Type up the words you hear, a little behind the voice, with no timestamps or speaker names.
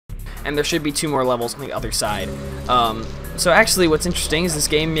and there should be 2 more levels on the other side. So actually, what's interesting is this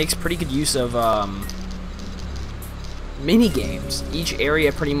game makes pretty good use of mini games. Each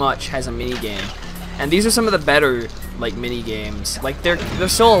area pretty much has a mini game, and these are some of the better like mini games. Like they're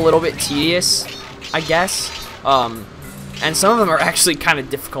still a little bit tedious, I guess. And some of them are actually kind of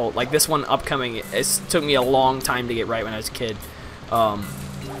difficult. Like this one upcoming, it took me a long time to get right when I was a kid.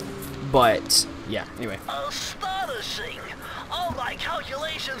 But yeah, anyway. Astonishing! All my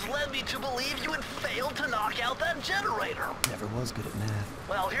calculations led me to believe you had failed to knock out that generator. Never was good at math.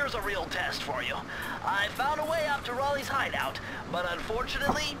 Well, here's a real test for you. I found a way out to Raleigh's hideout, but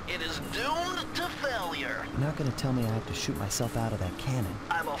unfortunately, it is doomed to failure. You're not gonna tell me I have to shoot myself out of that cannon.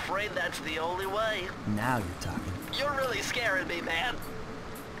 I'm afraid that's the only way. Now you're talking. You're really scaring me, man.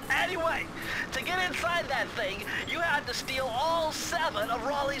 Anyway, to get inside that thing, you had to steal all 7 of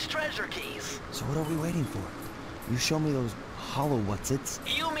Raleigh's treasure keys. So what are we waiting for? You show me those hollow what's-its?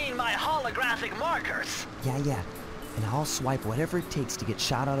 You mean my holographic markers? Yeah. And I'll swipe whatever it takes to get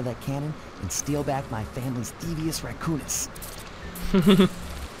shot out of that cannon and steal back my family's Thievius Raccoonus.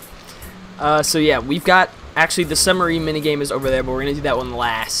 So yeah, we've got, actually the submarine minigame is over there, but we're going to do that one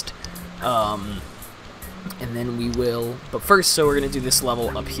last. And then we will, but first, so we're going to do this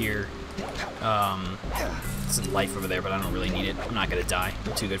level up here. There's a life over there, but I don't really need it. I'm not going to die.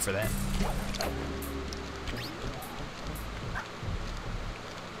 I'm too good for that.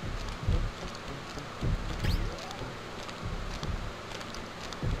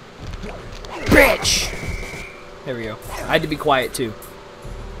 Bitch! There we go. I had to be quiet too.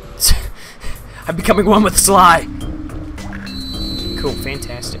 I'm becoming one with Sly. Cool,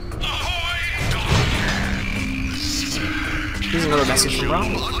 fantastic. Here's another message from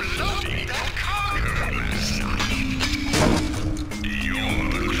Ron.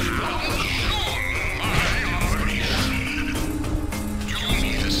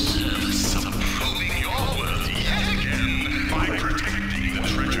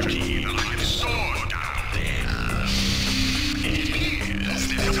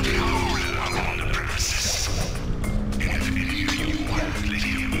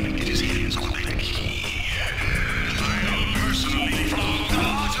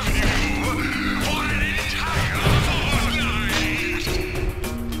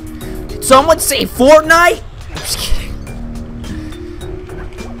 Someone say Fortnite? I'm just kidding.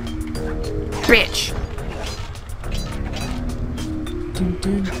 Bitch.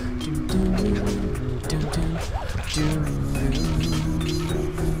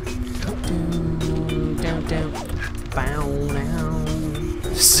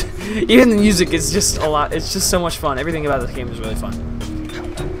 Even the music is just a lot. It's just so much fun. Everything about this game is really fun.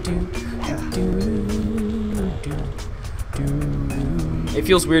 It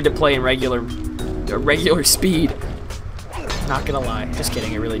feels weird to play in regular speed. Not gonna lie, just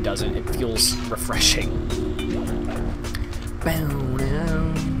kidding. It really doesn't. It feels refreshing.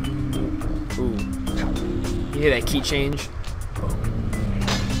 Ooh, you hear that key change?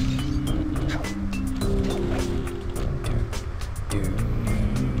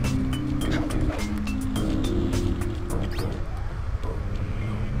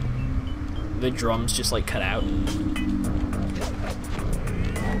 The drums just like cut out.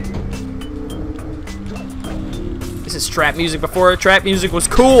 This is trap music before trap music was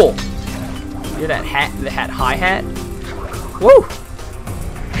cool. You hear that hat? The hi-hat? Woo!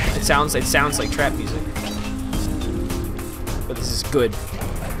 It sounds like trap music. But this is good.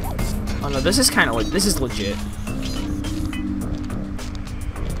 Oh no, this is kind of like, this is legit.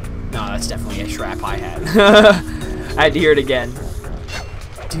 No, that's definitely a trap hi-hat. I had to hear it again.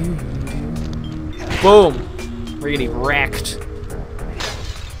 Boom! We're getting wrecked.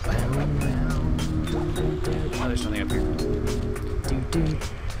 Oh, there's something up here.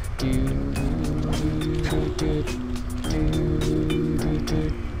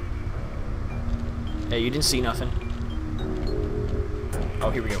 Hey, you didn't see nothing. Oh,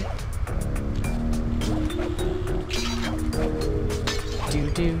 here we go.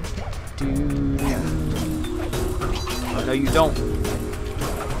 Oh, no, you don't.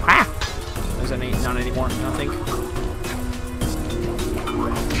 Ah! There's any, not anymore, I don't think.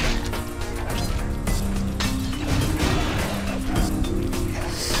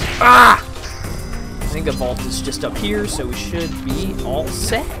 Ah! I think the vault is just up here, so we should be all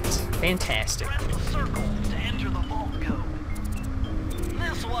set. Fantastic. Press the circle to enter the vault code.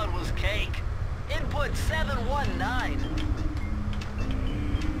 This one was cake. Input 719.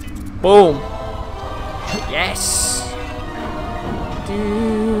 Boom. Yes.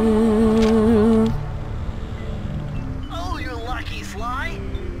 Oh, you're lucky, Sly.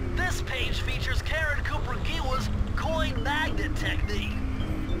 This page features Karen Cooper Giwa's coin magnet technique.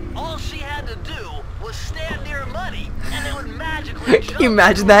 All had to do was stand near money, and it would magically jump. Can you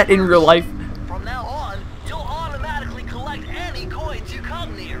imagine that in real life? From now on, you'll automatically collect any coins you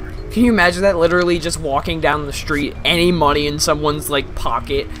come near. Can you imagine that? Literally just walking down the street, any money in someone's like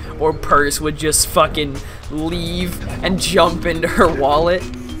pocket or purse would just fucking leave and jump into her wallet.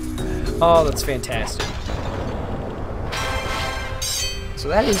 Oh, that's fantastic. So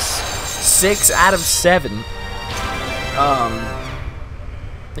that is 6 out of 7.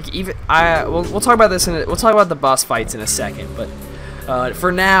 Like even we'll talk about this we'll talk about the boss fights in a second, but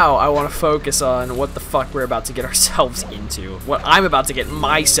for now I want to focus on what the fuck we're about to get ourselves into. What I'm about to get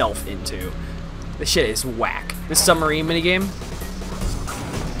myself into. This shit is whack. This submarine minigame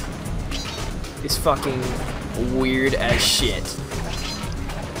is fucking weird as shit.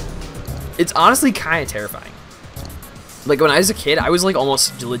 It's honestly kind of terrifying. Like when I was a kid, I was like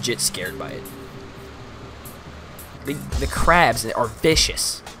almost legit scared by it. The crabs are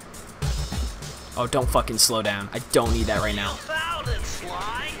vicious. Oh, don't fucking slow down. I don't need that right now.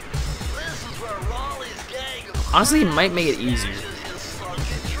 Honestly, it might make it easier.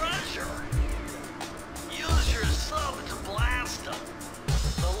 Use your sub to blast them.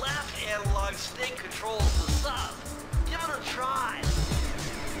 The left analog stick controls the sub. Give it a try.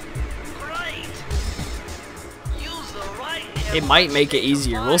 Great. Use the right analog. It might make it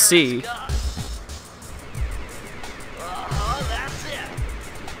easier. We'll see. That's it.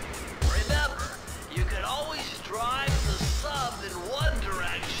 Remember, you can always drive the sub in one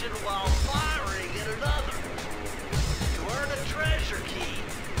direction while firing in another. To earn a treasure key,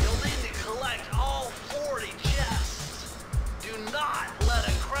 you'll need to collect all 40 chests. Do not let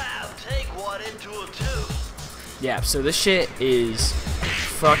a crab take one into a tube. Yeah, so this shit is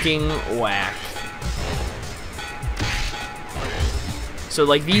fucking whack. So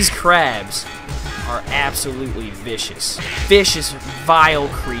like these crabs are absolutely vicious. Vicious, vile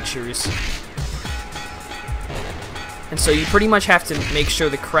creatures. And so you pretty much have to make sure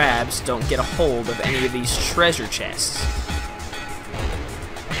the crabs don't get a hold of any of these treasure chests.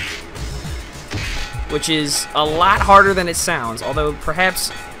 Which is a lot harder than it sounds, although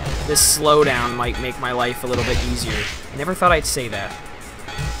perhaps this slowdown might make my life a little bit easier. I never thought I'd say that.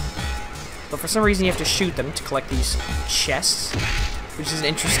 But for some reason you have to shoot them to collect these chests, which is an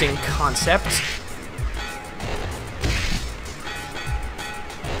interesting concept.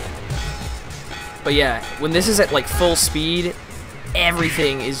 But yeah, when this is at like full speed,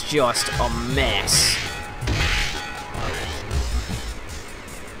 everything is just a mess.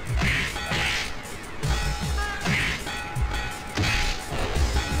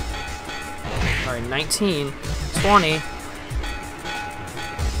 Alright, 19, 20.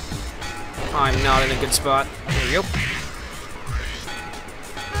 I'm not in a good spot. There we go.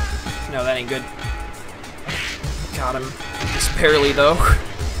 No, that ain't good. Got him. Just barely, though.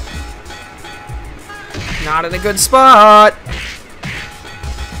 Not in a good spot.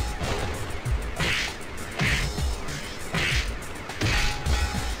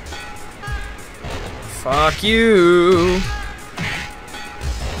 Fuck you.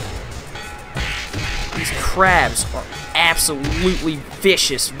 These crabs are absolutely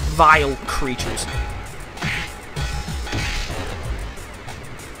vicious, vile creatures.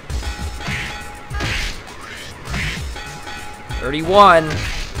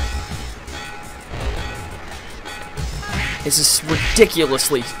 $31. This is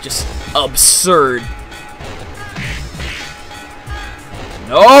ridiculously just absurd.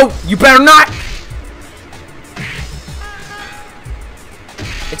 No, you better not.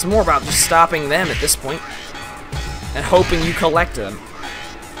 It's more about just stopping them at this point and hoping you collect them.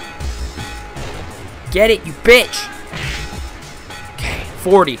 Get it, you bitch. Okay,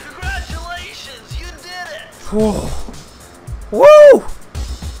 40. Congratulations, you did it. Whoa. Woo!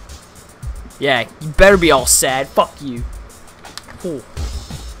 Yeah, you better be all sad. Fuck you. Ooh.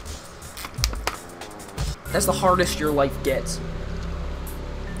 That's the hardest your life gets.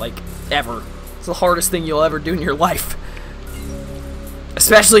 Like, ever. It's the hardest thing you'll ever do in your life.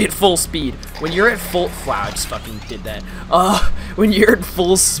 Especially at full speed. When you're at full... Wow, I just fucking did that. When you're at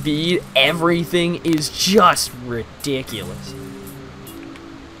full speed, everything is just ridiculous.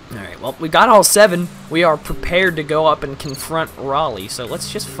 Alright, well, we got all 7. We are prepared to go up and confront Raleigh, so let's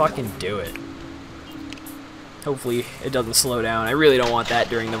just fucking do it. Hopefully it doesn't slow down. I really don't want that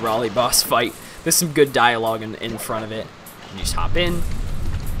during the Raleigh boss fight. There's some good dialogue in front of it. You just hop in.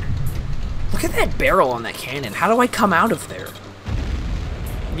 Look at that barrel on that cannon. How do I come out of there?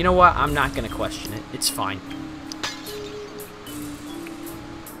 You know what? I'm not going to question it. It's fine.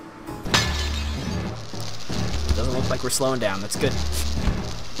 Doesn't look like we're slowing down. That's good.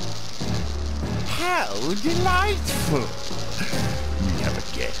 How delightful! Never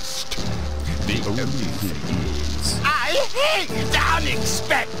guessed. The only thing is, I hate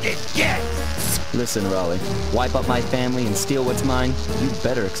unexpected guests. Listen, Raleigh, wipe up my family and steal what's mine, you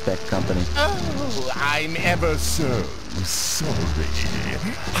better expect company. Oh, I'm ever so sorry.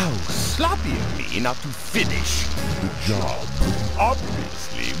 How sloppy of me not to finish the job.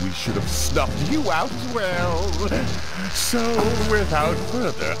 Obviously, we should have snuffed you out well. So, without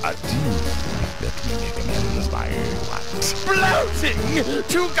further ado, let me commence my exploding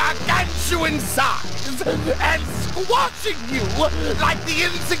to gargantuan size and squashing you like the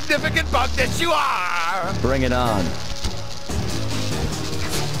insignificant bug that you are. Bring it on.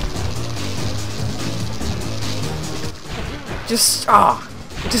 Just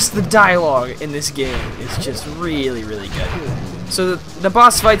the dialogue in this game is just really, really good. So the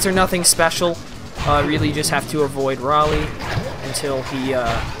boss fights are nothing special. Really just have to avoid Raleigh until he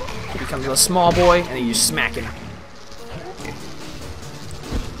becomes a small boy, and then you just smack him.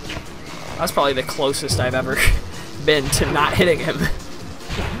 That's probably the closest I've ever been to not hitting him.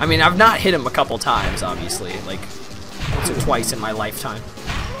 I mean, I've not hit him a couple times, obviously, like once or twice in my lifetime.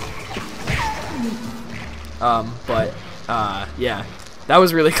 Yeah, that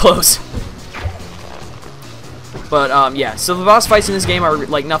was really close. But, yeah, so the boss fights in this game are,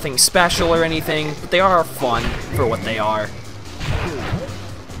 like, nothing special or anything, but they are fun for what they are. I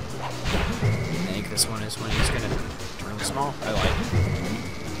think this one is when he's gonna turn small. I like it.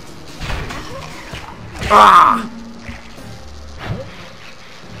 Ah!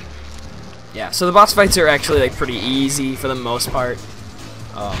 Yeah, so the boss fights are actually, like, pretty easy for the most part.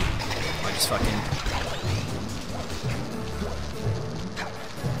 I just fucking...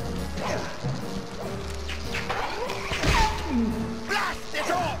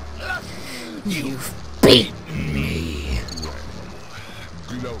 You've beaten me.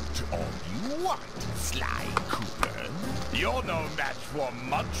 Gloat all you want, Sly Cooper. You're no match for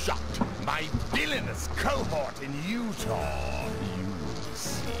Mugshot, my villainous cohort in Utah. You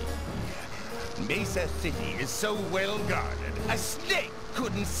see, Mesa City is so well guarded, a snake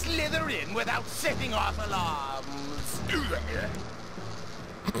couldn't slither in without setting off alarms.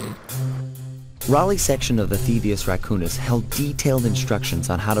 Raleigh's section of the Thievius Raccoonus held detailed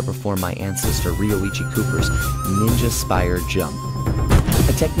instructions on how to perform my ancestor Ryoichi Cooper's Ninja Spire Jump,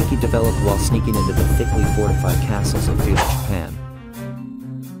 a technique he developed while sneaking into the thickly fortified castles of feudal Japan.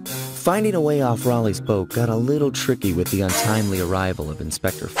 Finding a way off Raleigh's boat got a little tricky with the untimely arrival of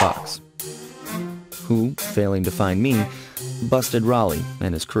Inspector Fox, who, failing to find me, busted Raleigh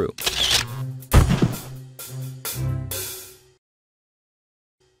and his crew.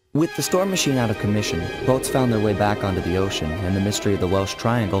 With the storm machine out of commission, boats found their way back onto the ocean, and the mystery of the Welsh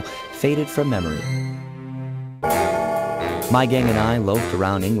Triangle faded from memory. My gang and I loafed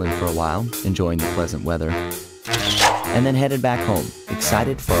around England for a while, enjoying the pleasant weather, and then headed back home,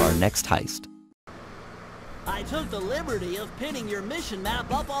 excited for our next heist. I took the liberty of pinning your mission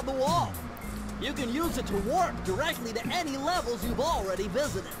map up on the wall. You can use it to warp directly to any levels you've already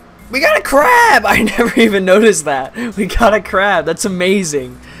visited. We got a crab! I never even noticed that. We got a crab. That's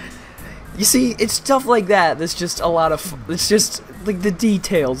amazing. You see, it's stuff like that that's just a lot of fun. It's just, like, the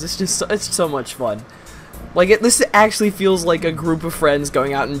details. It's so much fun. Like, this actually feels like a group of friends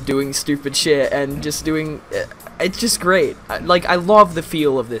going out and doing stupid shit and just doing... It's just great. Like, I love the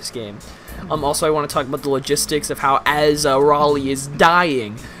feel of this game. Also, I want to talk about the logistics of how, as Raleigh is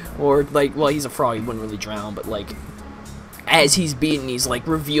dying, or, like, well, he's a frog, he wouldn't really drown, but, like... As he's beaten, he's like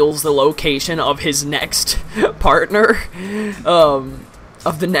reveals the location of his next partner,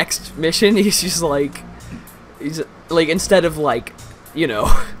 of the next mission. He's like instead of like, you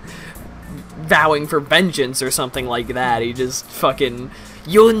know, vowing for vengeance or something like that, he just fucking,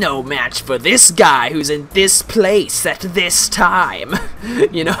 you're no match for this guy who's in this place at this time.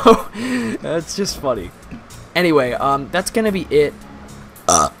 You know, that's just funny. Anyway, that's gonna be it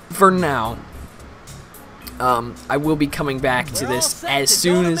for now. I will be coming back to this as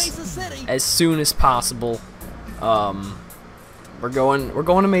soon as possible. We're going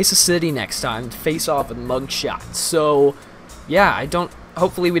to Mesa City next time to face off with Mugshot. So, yeah,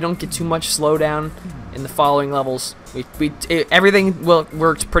 hopefully we don't get too much slowdown in the following levels. Everything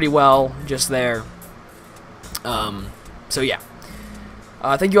worked pretty well just there. So yeah.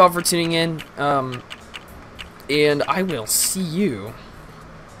 Thank you all for tuning in. And I will see you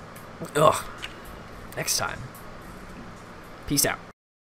next time. Peace out.